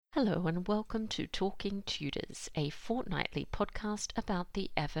Hello and welcome to Talking Tudors, a fortnightly podcast about the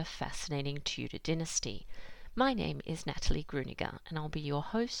ever-fascinating Tudor dynasty. My name is Natalie Gruniger and I'll be your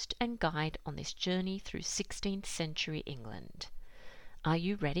host and guide on this journey through 16th century England. Are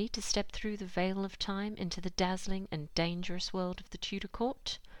you ready to step through the veil of time into the dazzling and dangerous world of the Tudor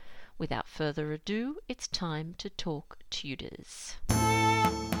court? Without further ado, it's time to talk Tudors.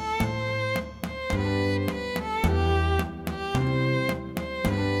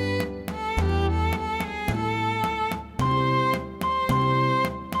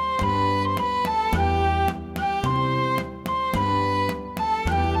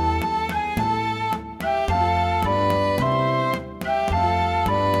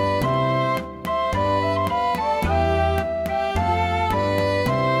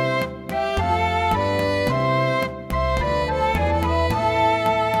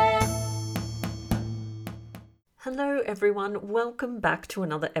 Hello everyone, welcome back to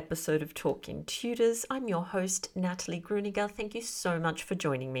another episode of Talking Tudors. I'm your host, Natalie Gruniger. Thank you so much for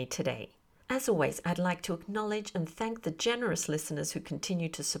joining me today. As always, I'd like to acknowledge and thank the generous listeners who continue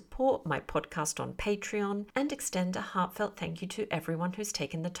to support my podcast on Patreon and extend a heartfelt thank you to everyone who's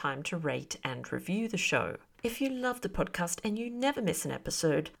taken the time to rate and review the show. If you love the podcast and you never miss an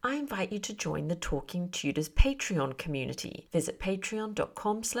episode, I invite you to join the Talking Tudors Patreon community. Visit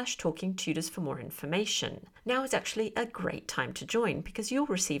patreon.com/talkingtudors for more information. Now is actually a great time to join because you'll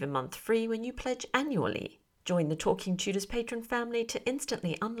receive a month free when you pledge annually. Join the Talking Tudors patron family to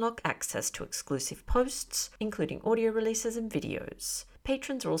instantly unlock access to exclusive posts, including audio releases and videos.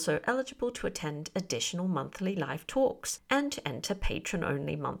 Patrons are also eligible to attend additional monthly live talks and to enter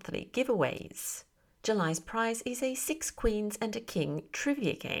patron-only monthly giveaways. July's prize is a 6 Queens and a King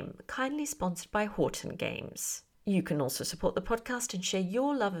trivia game, kindly sponsored by Horton Games. You can also support the podcast and share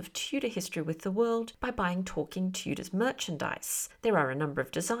your love of Tudor history with the world by buying Talking Tudors merchandise. There are a number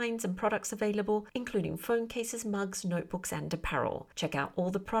of designs and products available, including phone cases, mugs, notebooks, and apparel. Check out all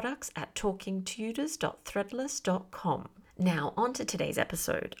the products at talkingtudors.threadless.com. Now, on to today's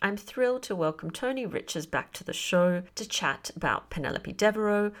episode. I'm thrilled to welcome Tony Riches back to the show to chat about Penelope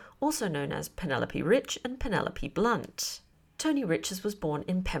Devereux, also known as Penelope Rich and Penelope Blunt. Tony Riches was born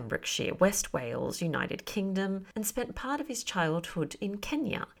in Pembrokeshire, West Wales, United Kingdom, and spent part of his childhood in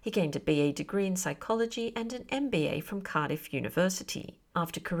Kenya. He gained a BA degree in psychology and an MBA from Cardiff University.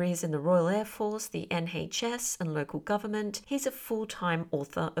 After careers in the Royal Air Force, the NHS, and local government, he's a full-time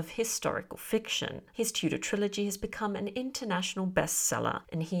author of historical fiction. His Tudor trilogy has become an international bestseller,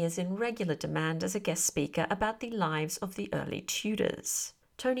 and he is in regular demand as a guest speaker about the lives of the early Tudors.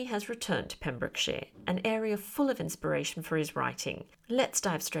 Tony has returned to Pembrokeshire, an area full of inspiration for his writing. Let's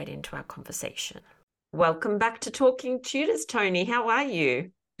dive straight into our conversation. Welcome back to Talking Tudors, Tony. How are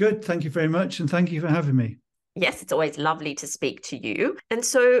you? Good, thank you very much, and thank you for having me. Yes, it's always lovely to speak to you. And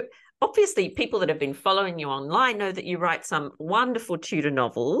so, obviously, people that have been following you online know that you write some wonderful Tudor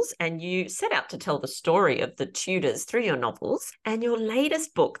novels, and you set out to tell the story of the Tudors through your novels. And your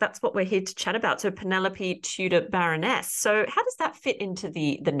latest book, that's what we're here to chat about, so Penelope Tudor Baroness. So how does that fit into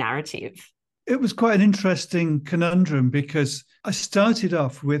the narrative? It was quite an interesting conundrum because I started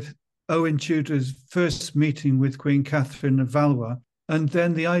off with Owen Tudor's first meeting with Queen Catherine of Valois, and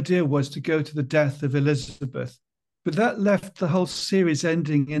then the idea was to go to the death of Elizabeth. But that left the whole series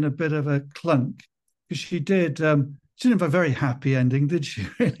ending in a bit of a clunk, because she didn't have a very happy ending, did she,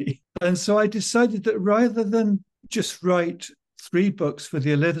 really? And so I decided that rather than just write 3 books for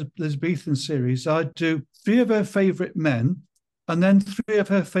the Elizabethan series, I'd do 3 of her favourite men and then 3 of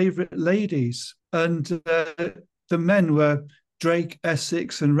her favourite ladies. And the men were Drake,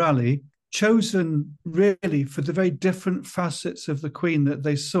 Essex and Raleigh, chosen really for the very different facets of the Queen that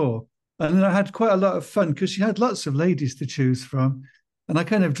they saw. And then I had quite a lot of fun because she had lots of ladies to choose from. And I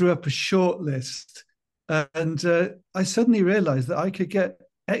kind of drew up a short list. And I suddenly realized that I could get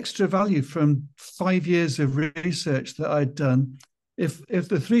extra value from 5 years of research that I'd done if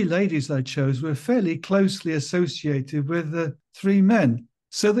the 3 ladies I chose were fairly closely associated with the 3 men.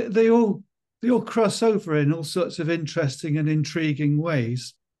 So that they all cross over in all sorts of interesting and intriguing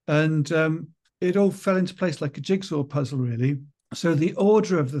ways. And it all fell into place like a jigsaw puzzle, really. So the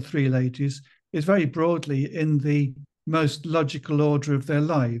order of the 3 ladies is very broadly in the most logical order of their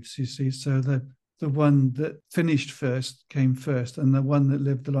lives, you see. So the one that finished first came first, and the one that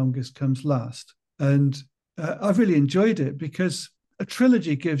lived the longest comes last. And I've really enjoyed it because a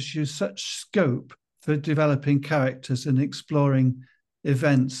trilogy gives you such scope for developing characters and exploring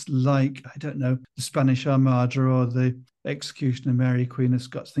events like, I don't know, the Spanish Armada or the execution of Mary, Queen of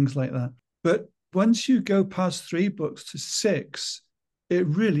Scots, things like that. But once you go past 3 books to 6, it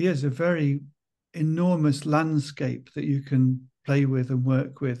really is a very enormous landscape that you can play with and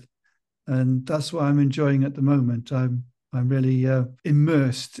work with. And that's what I'm enjoying at the moment. I'm really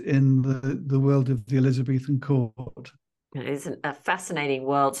immersed in the world of the Elizabethan court. It is a fascinating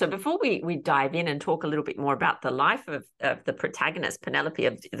world. So before we dive in and talk a little bit more about the life of the protagonist, Penelope,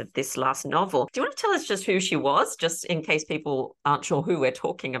 of this last novel, do you want to tell us just who she was, just in case people aren't sure who we're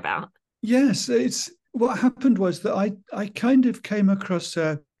talking about? Yes, it's what happened was that I kind of came across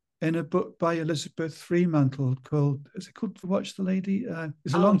her in a book by Elizabeth Fremantle called, is it called Watch the Lady?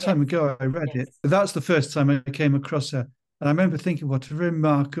 It's a Oh, long yes. time ago I read Yes. it. But that's the first time I came across her. And I remember thinking, what a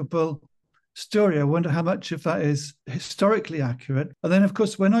remarkable story. I wonder how much of that is historically accurate. And then, of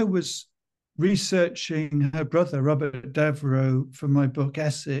course, when I was researching her brother, Robert Devereux, for my book,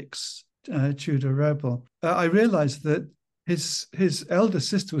 Essex, Tudor Rebel, I realized that his elder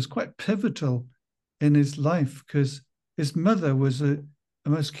sister was quite pivotal in his life because his mother was a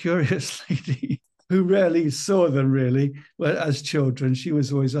most curious lady who rarely saw them really well, as children. She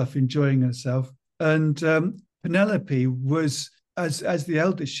was always off enjoying herself. And Penelope was, as the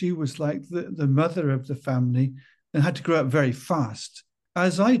eldest, she was like the mother of the family and had to grow up very fast,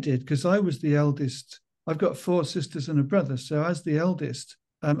 as I did, because I was the eldest. I've got four sisters and a brother. So as the eldest,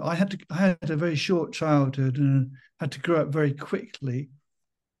 I had a very short childhood and had to grow up very quickly.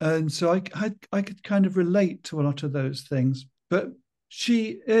 And so I could kind of relate to a lot of those things. But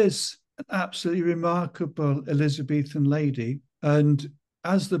she is an absolutely remarkable Elizabethan lady. And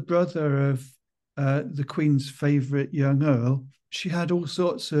as the brother of the Queen's favourite young Earl, she had all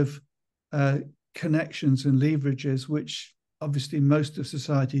sorts of connections and leverages, which obviously most of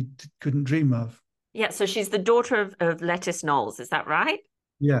society couldn't dream of. Yeah, so she's the daughter of Lettice Knowles, is that right?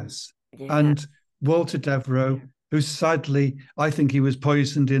 Yes. Yeah. And Walter Devereux, who sadly, I think he was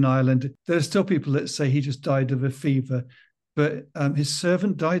poisoned in Ireland. There are still people that say he just died of a fever, but his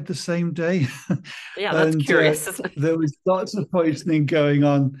servant died the same day. Yeah, that's And curious, isn't it? there was lots of poisoning going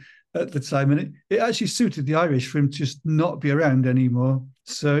on at the time. And it actually suited the Irish for him to just not be around anymore.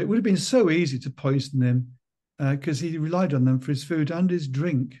 So it would have been so easy to poison him because he relied on them for his food and his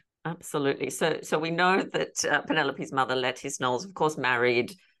drink. Absolutely. So we know that Penelope's mother, Lettice Knowles, of course,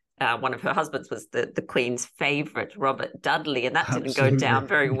 married one of her husbands was the Queen's favorite, Robert Dudley, and that didn't go down Absolutely.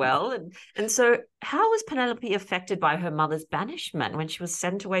 very well. And so how was Penelope affected by her mother's banishment when she was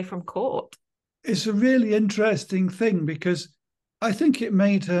sent away from court? It's a really interesting thing because I think it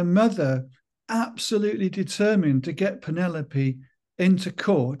made her mother absolutely determined to get Penelope into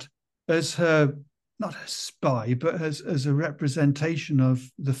court as her, not a spy, but as a representation of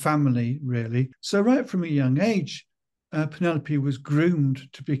the family, really. So, right from a young age, Penelope was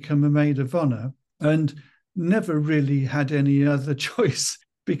groomed to become a maid of honor and never really had any other choice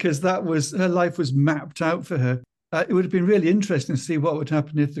because that was her life was mapped out for her. It would have been really interesting to see what would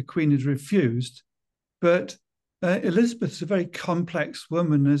happen if the Queen had refused. But Elizabeth's a very complex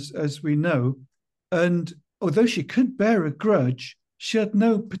woman, as we know. And although she could bear a grudge, she had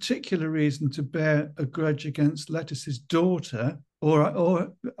no particular reason to bear a grudge against Lettice's daughter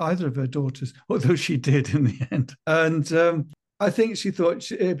or either of her daughters, although she did in the end. And I think she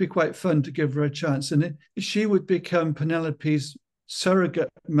thought it'd be quite fun to give her a chance. And she would become Penelope's surrogate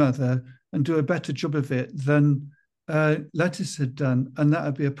mother and do a better job of it than Lettice had done. And that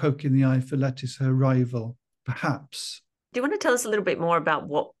would be a poke in the eye for Lettice, her rival, perhaps. Do you want to tell us a little bit more about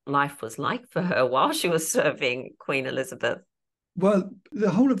what life was like for her while she was serving Queen Elizabeth? Well, the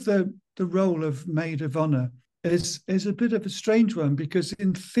whole of the role of maid of honor is a bit of a strange one because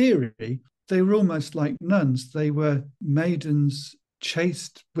in theory they were almost like nuns. They were maidens,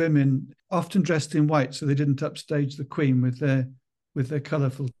 chaste women, often dressed in white, so they didn't upstage the Queen with their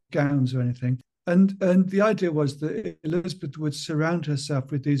colourful gowns or anything. And the idea was that Elizabeth would surround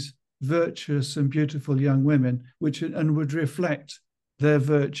herself with these virtuous and beautiful young women, and would reflect their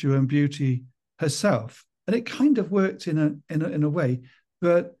virtue and beauty herself. And it kind of worked in a way,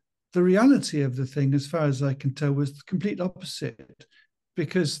 but the reality of the thing, as far as I can tell, was the complete opposite,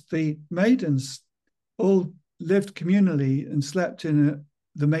 because the maidens all lived communally and slept in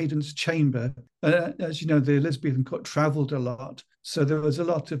the maidens' chamber. As you know, the Elizabethan court travelled a lot, so there was a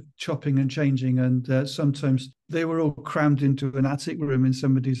lot of chopping and changing, and sometimes they were all crammed into an attic room in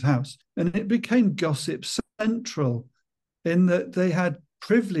somebody's house. And it became gossip central in that they had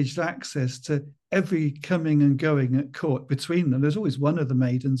privileged access to every coming and going at court between them. There's always one of the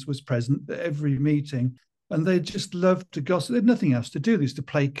maidens was present at every meeting, and they just loved to gossip. They had nothing else to do. They used to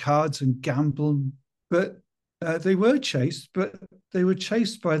play cards and gamble, but they were chaste, but they were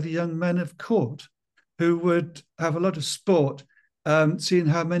chased by the young men of court who would have a lot of sport, seeing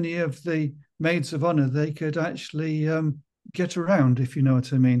how many of the maids of honor they could actually get around, if you know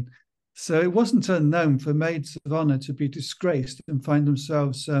what I mean. So it wasn't unknown for maids of honor to be disgraced and find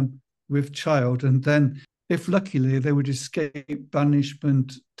themselves with child. And then, if luckily, they would escape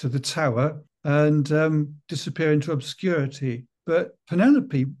banishment to the tower and disappear into obscurity. But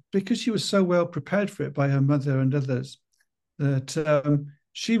Penelope, because she was so well prepared for it by her mother and others, that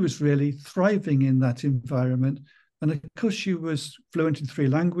she was really thriving in that environment. And of course, she was fluent in 3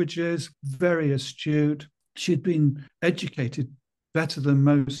 languages, very astute. She'd been educated better than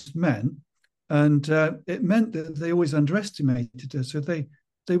most men. And it meant that they always underestimated her. So they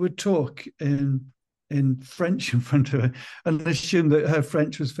would talk in French in front of her and assume that her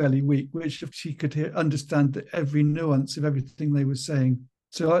French was fairly weak, which she could understand every nuance of everything they were saying.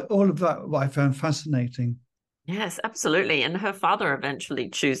 So all of that I found fascinating. Yes, absolutely. And her father eventually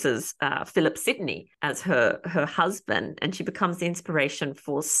chooses Philip Sidney as her husband, and she becomes the inspiration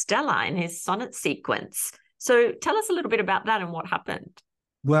for Stella in his sonnet sequence. So tell us a little bit about that and what happened.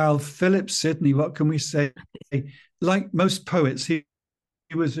 Well, Philip Sidney, what can we say? Like most poets, he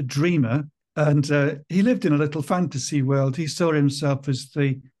was a dreamer, and he lived in a little fantasy world. He saw himself as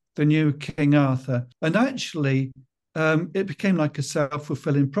the new King Arthur. And actually, it became like a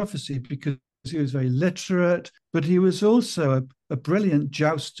self-fulfilling prophecy because he was very literate, but he was also a brilliant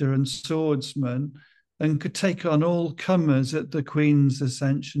jouster and swordsman and could take on all comers at the Queen's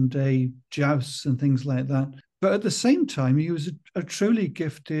Ascension Day jousts and things like that. But at the same time, he was a truly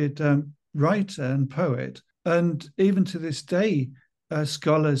gifted writer and poet. And even to this day,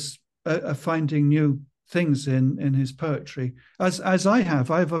 scholars are finding new things in his poetry, as I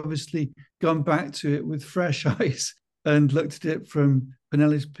have. I've obviously gone back to it with fresh eyes and looked at it from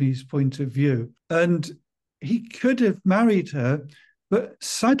Penelope's point of view. And he could have married her, but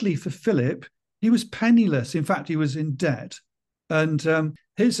sadly for Philip, he was penniless. In fact, he was in debt. And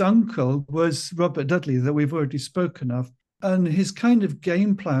his uncle was Robert Dudley, that we've already spoken of. And his kind of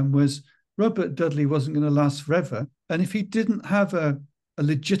game plan was Robert Dudley wasn't going to last forever. And if he didn't have a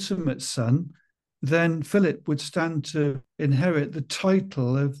legitimate son, then Philip would stand to inherit the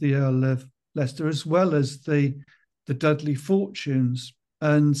title of the Earl of Leicester, as well as the Dudley fortunes.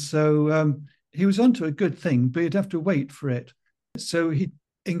 And so he was onto a good thing, but he'd have to wait for it. So he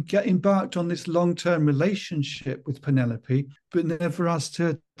embarked on this long-term relationship with Penelope, but never asked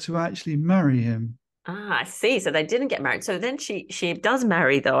her to actually marry him. Ah, I see. So they didn't get married. So then she does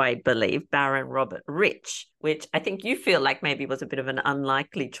marry, though, I believe, Baron Robert Rich, which I think you feel like maybe was a bit of an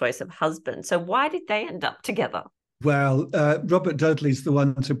unlikely choice of husband. So why did they end up together? Well, Robert Dudley's the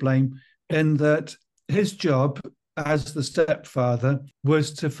one to blame in that his job as the stepfather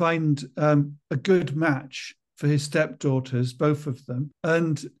was to find a good match for his stepdaughters, both of them.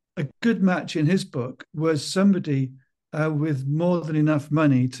 And a good match in his book was somebody with more than enough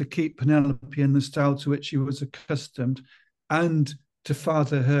money to keep Penelope in the style to which she was accustomed and to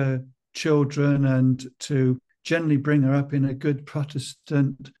father her children and to generally bring her up in a good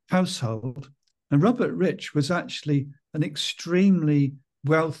Protestant household. And Robert Rich was actually an extremely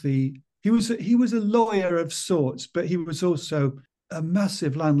wealthy. He was a lawyer of sorts, but he was also a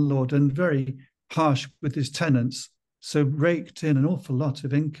massive landlord and very harsh with his tenants. So raked in an awful lot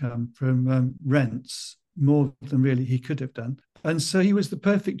of income from rents, more than really he could have done. And so he was the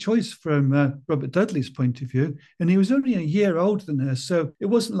perfect choice from Robert Dudley's point of view. And he was only a year older than her. So it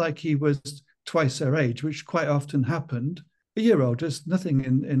wasn't like he was twice her age, which quite often happened. A year older is nothing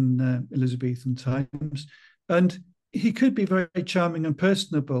in Elizabethan times. And he could be very charming and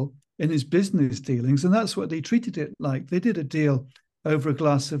personable in his business dealings. And that's what they treated it like. They did a deal over a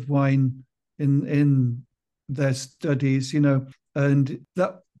glass of wine in their studies, and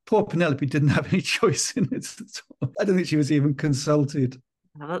that poor Penelope didn't have any choice in it at all. I don't think she was even consulted.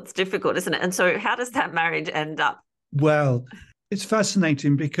 Well, that's difficult, isn't it? And so how does that marriage end up? Well, it's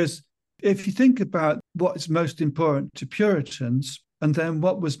fascinating because if you think about what is most important to Puritans and then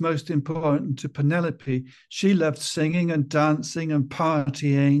what was most important to Penelope, she loved singing and dancing and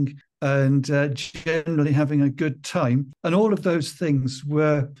partying and generally having a good time. And all of those things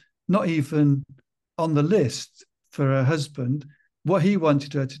were not even on the list for her husband. What he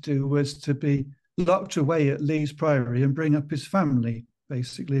wanted her to do was to be locked away at Lee's Priory and bring up his family,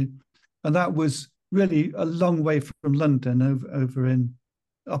 basically. And that was really a long way from London, over in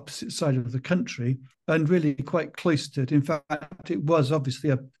opposite side of the country, and really quite cloistered. In fact, it was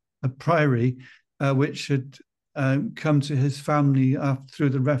obviously a priory which had come to his family through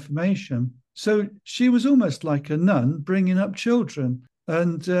the Reformation. So she was almost like a nun bringing up children.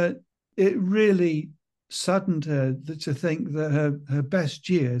 And it really saddened her to think that her best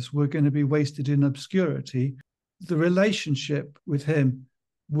years were going to be wasted in obscurity. The relationship with him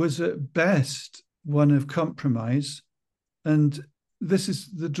was at best one of compromise. And this is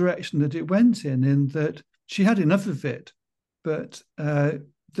the direction that it went in that she had enough of it, but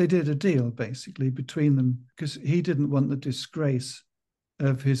they did a deal basically between them because he didn't want the disgrace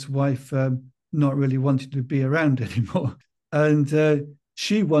of his wife not really wanting to be around anymore. And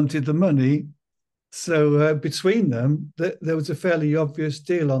she wanted the money. So between them, there was a fairly obvious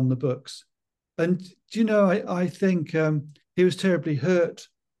deal on the books. And, I think he was terribly hurt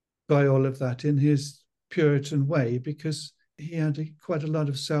by all of that in his Puritan way because he had quite a lot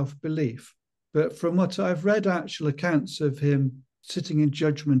of self-belief. But from what I've read, actual accounts of him sitting in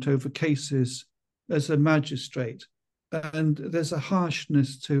judgment over cases as a magistrate, and there's a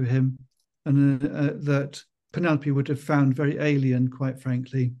harshness to him and that Penelope would have found very alien, quite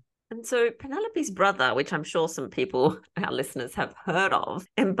frankly. And so Penelope's brother, which I'm sure some people, our listeners, have heard of,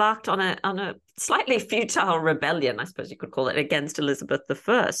 embarked on a slightly futile rebellion, I suppose you could call it, against Elizabeth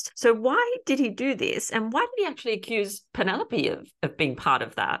I. So why did he do this? And why did he actually accuse Penelope of being part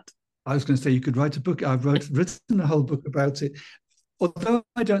of that? I was going to say you could write a book. I've written a whole book about it. Although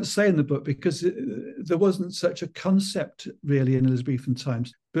I don't say in the book because there wasn't such a concept really in Elizabethan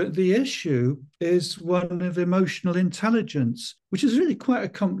times. But the issue is one of emotional intelligence, which is really quite a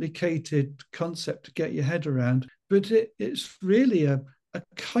complicated concept to get your head around. But it's really a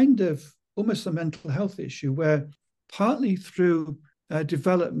kind of almost a mental health issue where partly through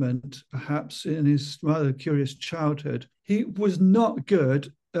development, perhaps in his rather curious childhood, he was not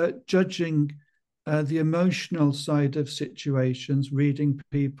good at judging the emotional side of situations, reading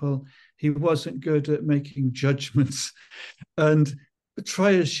people. He wasn't good at making judgments. And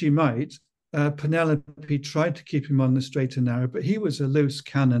try as she might, Penelope tried to keep him on the straight and narrow, but he was a loose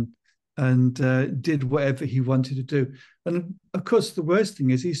cannon and did whatever he wanted to do. And of course, the worst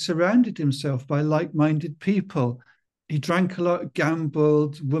thing is he surrounded himself by like-minded people. He drank a lot,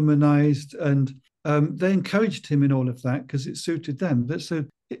 gambled, womanized, and they encouraged him in all of that because it suited them. But so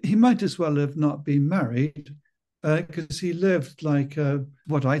he might as well have not been married because he lived like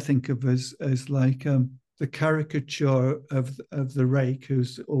what I think of as like the caricature of the rake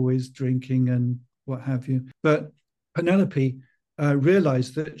who's always drinking and what have you. But Penelope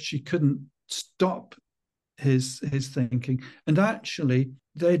realized that she couldn't stop his thinking. And actually,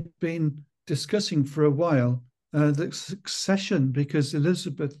 they'd been discussing for a while the succession because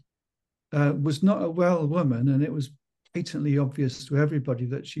Elizabeth was not a well woman, and it was patently obvious to everybody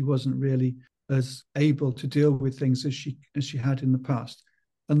that she wasn't really as able to deal with things as she had in the past.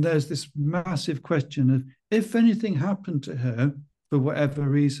 And there's this massive question of if anything happened to her for whatever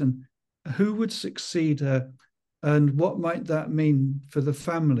reason, who would succeed her and what might that mean for the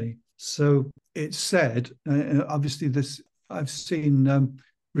family? So it's said, obviously I've seen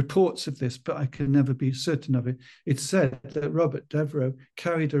reports of this, but I can never be certain of it. It's said that Robert Devereux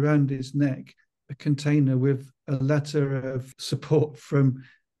carried around his neck a container with a letter of support from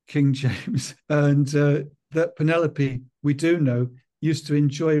King James, and that Penelope, we do know, used to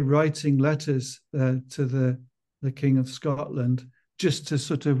enjoy writing letters to the King of Scotland just to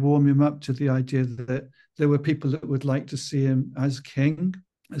sort of warm him up to the idea that there were people that would like to see him as King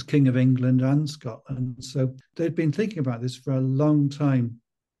of England and Scotland. So they'd been thinking about this for a long time.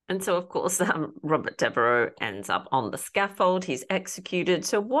 And so, of course, Robert Devereux ends up on the scaffold. He's executed.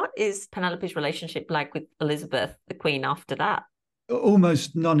 So what is Penelope's relationship like with Elizabeth, the Queen, after that?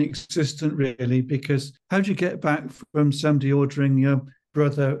 Almost non-existent, really, because how do you get back from somebody ordering your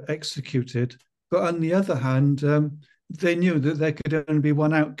brother executed? But on the other hand, they knew that there could only be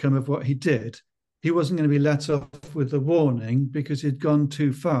one outcome of what he did. He wasn't going to be let off with a warning because he'd gone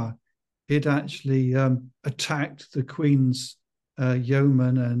too far. He'd actually attacked the Queen's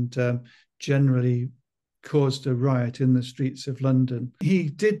yeoman and generally caused a riot in the streets of London. He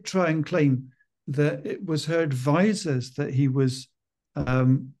did try and claim that it was her advisors that he was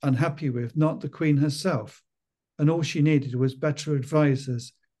unhappy with, not the Queen herself. And all she needed was better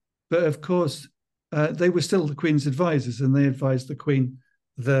advisors. But of course, they were still the Queen's advisors, and they advised the Queen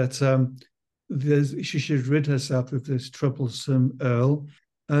that she should rid herself of this troublesome Earl.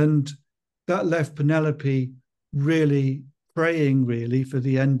 And that left Penelope really praying, really, for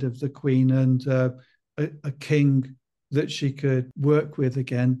the end of the Queen and a king that she could work with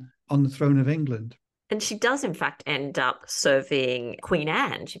again on the throne of England. And she does, in fact, end up serving Queen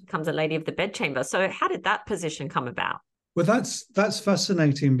Anne. She becomes a lady of the bedchamber. So how did that position come about? Well, that's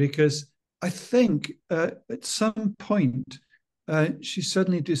fascinating because I think at some point she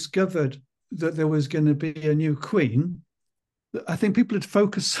suddenly discovered that there was going to be a new queen. I think people had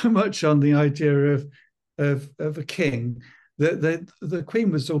focused so much on the idea of a king that the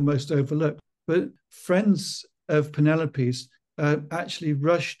queen was almost overlooked. But friends of Penelope's actually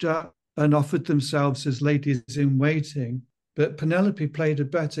rushed up and offered themselves as ladies in waiting But Penelope played a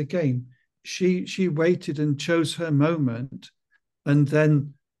better game. She waited and chose her moment, and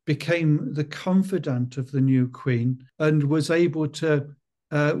then became the confidant of the new queen and was able to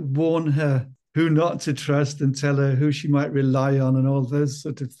warn her who not to trust and tell her who she might rely on and all those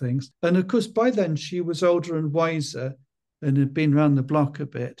sort of things. And of course, by then she was older and wiser and had been around the block a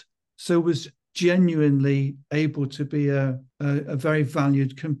bit, so was genuinely able to be a very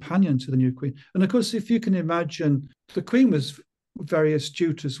valued companion to the new queen. And of course, if you can imagine, the queen was very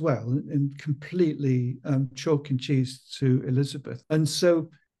astute as well and completely chalk and cheese to Elizabeth. And so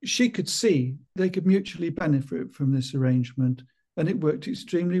she could see they could mutually benefit from this arrangement, and it worked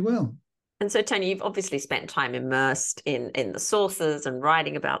extremely well. And so, Tony, you've obviously spent time immersed in the sources and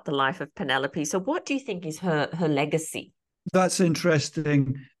writing about the life of Penelope. So what do you think is her legacy? That's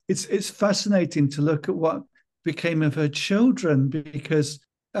interesting. It's fascinating to look at what became of her children, because,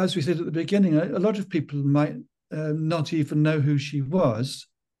 as we said at the beginning, a lot of people might not even know who she was,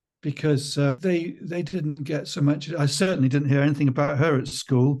 because they didn't get so much. I certainly didn't hear anything about her at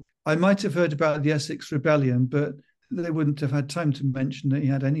school. I might have heard about the Essex Rebellion, but they wouldn't have had time to mention that he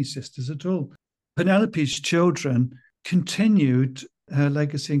had any sisters at all. Penelope's children continued her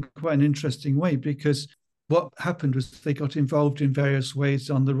legacy in quite an interesting way, because what happened was they got involved in various ways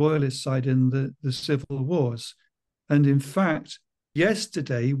on the royalist side in the civil wars. And in fact,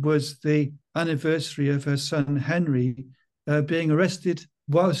 yesterday was the anniversary of her son Henry being arrested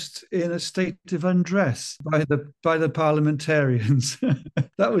whilst in a state of undress by the parliamentarians.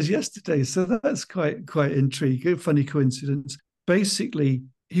 That was yesterday, so that's quite intriguing. Funny coincidence. Basically,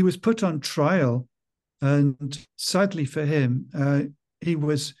 he was put on trial, and sadly for him, he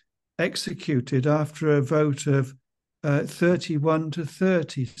was executed after a vote of 31 to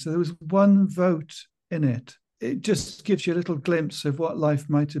 30. So there was one vote in it. It just gives you a little glimpse of what life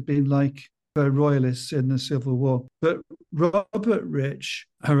might have been like for royalists in the Civil War. But Robert Rich,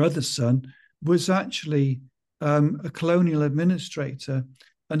 her other son, was actually a colonial administrator,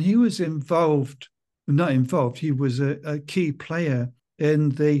 and he was he was a key player in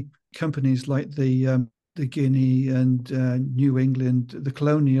the companies like the Guinea and New England, the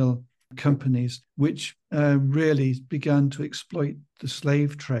colonial companies, which really began to exploit the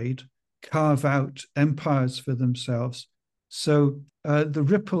slave trade, carve out empires for themselves. So the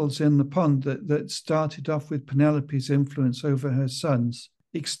ripples in the pond that started off with Penelope's influence over her sons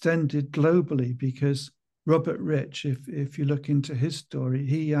extended globally, because Robert Rich, if you look into his story,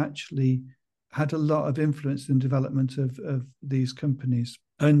 he actually had a lot of influence in the development of these companies.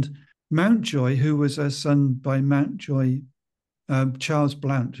 And Mountjoy, who was a son by Mountjoy, Charles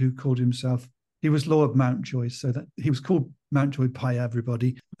Blount, who called himself, he was Lord Mountjoy, so that he was called Mountjoy by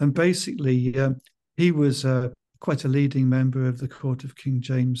everybody. And basically, he was quite a leading member of the court of King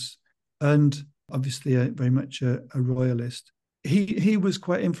James, and obviously very much a royalist. He was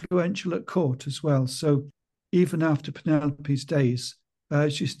quite influential at court as well. So even after Penelope's days,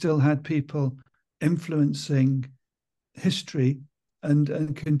 she still had people influencing history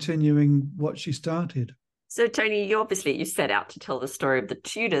and continuing what she started. So, Tony, you set out to tell the story of the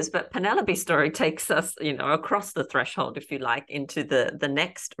Tudors, but Penelope's story takes us, across the threshold, if you like, into the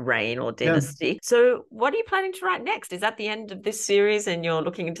next reign or dynasty. Yeah. So what are you planning to write next? Is that the end of this series and you're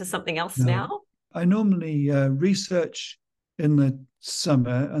looking into something else now? I normally research in the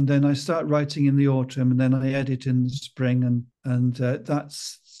summer, and then I start writing in the autumn, and then I edit in the spring, and that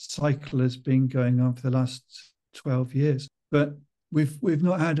cycle has been going on for the last 12 years. But we've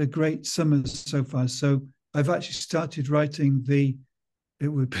not had a great summer so far, so I've actually started writing it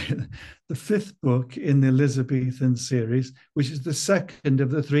would be the fifth book in the Elizabethan series, which is the second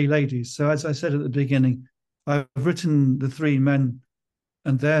of the three ladies. So as I said at the beginning, I've written the three men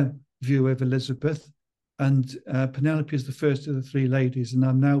and their view of Elizabeth, and Penelope is the first of the three ladies, and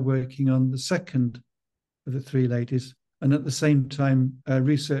I'm now working on the second of the three ladies, and at the same time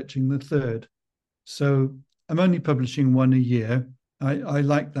researching the third. So I'm only publishing one a year. I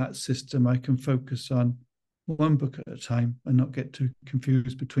like that system. I can focus on one book at a time and not get too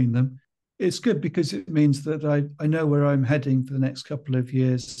confused between them. It's good because it means that I know where I'm heading for the next couple of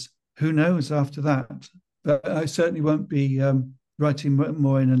years. Who knows after that? But I certainly won't be writing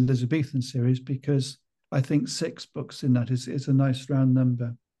more in an Elizabethan series, because I think 6 books in that is a nice round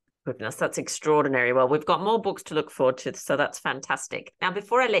number. Goodness, that's extraordinary. Well, we've got more books to look forward to, so that's fantastic. Now,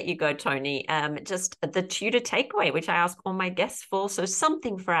 before I let you go, Tony, just the Tudor takeaway, which I ask all my guests for. So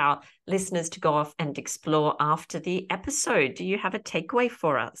something for our listeners to go off and explore after the episode. Do you have a takeaway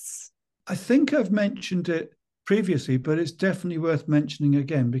for us? I think I've mentioned it previously, but it's definitely worth mentioning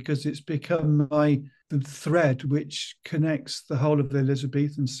again, because it's become the thread which connects the whole of the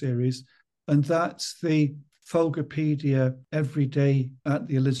Elizabethan series. And that's the Folgopedia every day at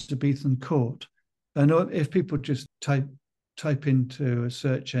the Elizabethan court. And if people just type into a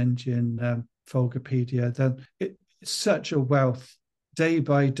search engine Folgopedia, then it's such a wealth, day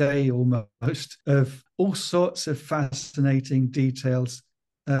by day almost, of all sorts of fascinating details.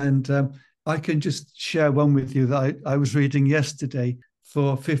 And I can just share one with you that I was reading yesterday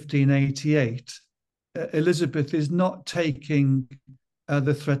for 1588. Elizabeth is not taking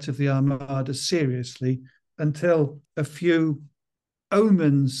the threat of the Armada seriously until a few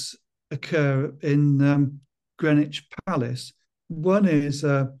omens occur in Greenwich Palace. One is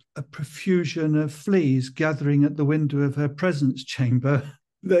a profusion of fleas gathering at the window of her presence chamber.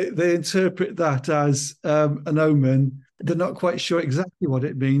 They interpret that as an omen. They're not quite sure exactly what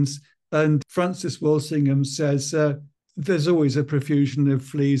it means. And Francis Walsingham says, there's always a profusion of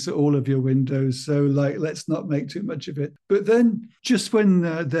fleas at all of your windows. So, let's not make too much of it. But then, just when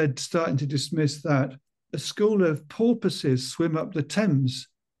they're starting to dismiss that, a school of porpoises swim up the Thames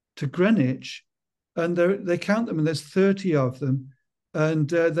to Greenwich, and they count them, and there's 30 of them. And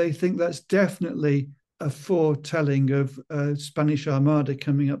they think that's definitely a foretelling of Spanish Armada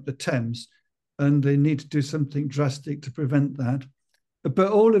coming up the Thames. And they need to do something drastic to prevent that.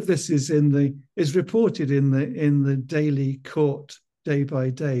 But all of this is reported in the daily court day by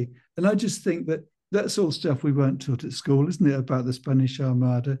day. And I just think that that's all stuff we weren't taught at school, isn't it, about the Spanish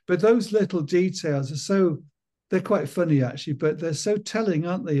Armada? But those little details they're quite funny actually, but they're so telling,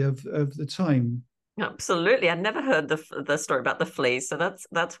 aren't they, of the time? Absolutely. I never heard the story about the fleas, so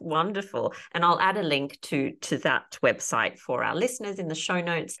that's wonderful. And I'll add a link to that website for our listeners in the show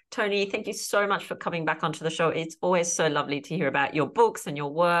notes. Tony, thank you so much for coming back onto the show. It's always so lovely to hear about your books and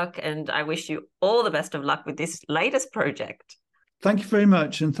your work, and I wish you all the best of luck with this latest project. Thank you very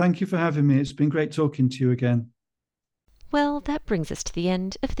much, and thank you for having me. It's been great talking to you again. Well, that brings us to the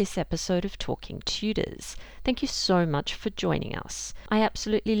end of this episode of Talking Tudors. Thank you so much for joining us. I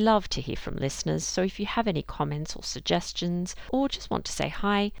absolutely love to hear from listeners, so if you have any comments or suggestions, or just want to say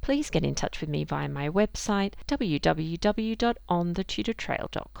hi, please get in touch with me via my website,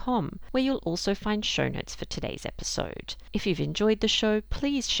 www.onthetudortrail.com, where you'll also find show notes for today's episode. If you've enjoyed the show,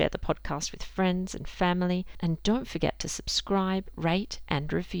 please share the podcast with friends and family, and don't forget to subscribe, rate,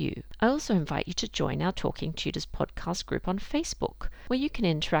 and review. I also invite you to join our Talking Tudors podcast group on Facebook, where you can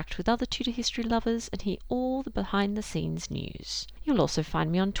interact with other Tudor history lovers and hear all the behind-the-scenes news. You'll also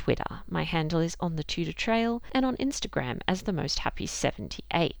find me on Twitter. My handle is On The Tudor Trail, and on Instagram as The Most Happy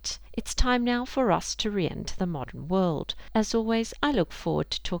 78. It's time now for us to re-enter the modern world. As always, I look forward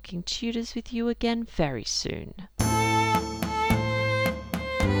to talking Tudors with you again very soon.